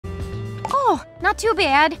Oh, not too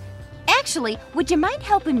bad. Actually, would you mind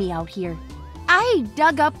helping me out here? I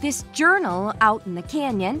dug up this journal out in the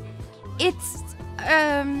canyon. It's,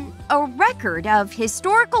 a record of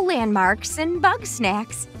historical landmarks and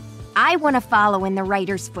Bugsnax. I want to follow in the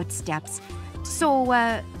writer's footsteps. So,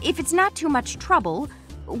 if it's not too much trouble,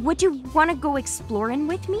 would you want to go exploring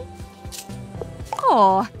with me?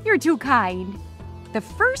 Oh, you're too kind. The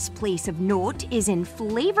first place of note is in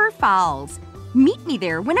Flavor Falls. Meet me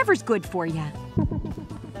there whenever's good for you.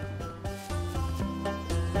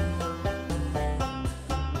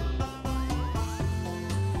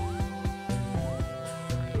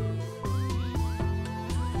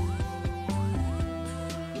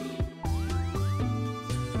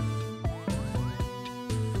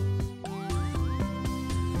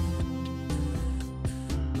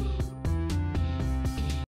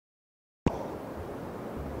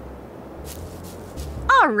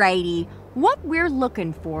 Alrighty, what we're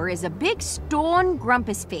looking for is a big stone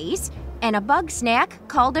grumpus face and a Bugsnax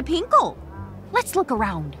called a pinkle. Let's look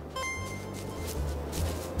around.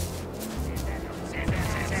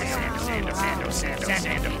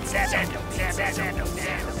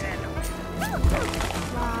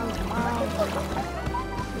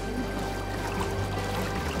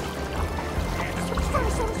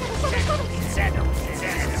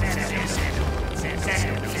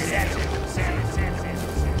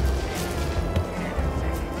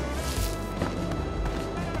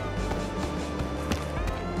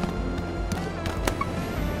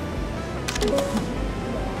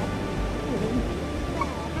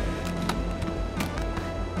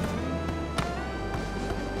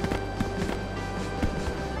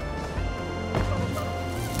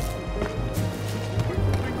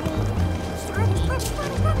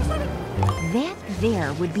 That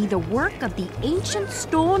there would be the work of the ancient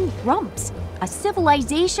stone grumps, a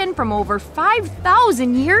civilization from over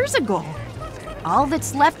 5,000 years ago. All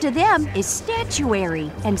that's left of them is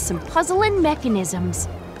statuary and some puzzling mechanisms.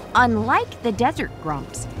 Unlike the desert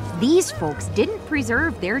grumps, these folks didn't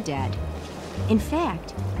preserve their dead. In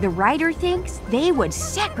fact, the writer thinks they would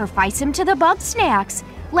sacrifice them to the Bugsnax,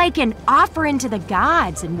 like an offering to the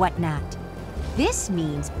gods and whatnot. This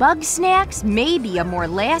means Bugsnax may be a more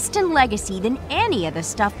lasting legacy than any of the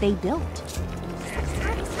stuff they built.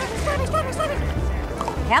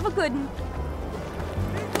 Have a good one.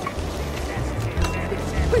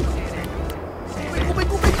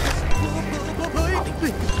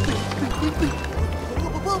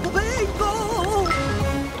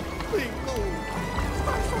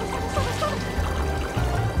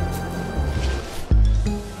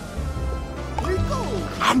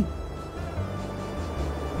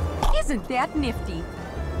 Isn't that nifty?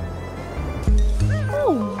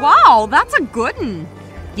 Oh, wow, that's a good one.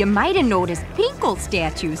 You might have noticed pinkle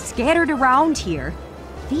statues scattered around here.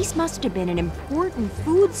 These must have been an important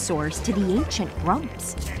food source to the ancient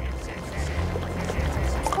grumps.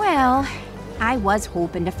 Well, I was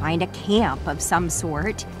hoping to find a camp of some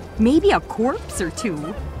sort, maybe a corpse or two.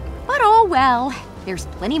 But oh well, there's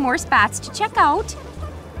plenty more spots to check out.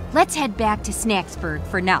 Let's head back to Snacksburg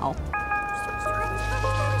for now.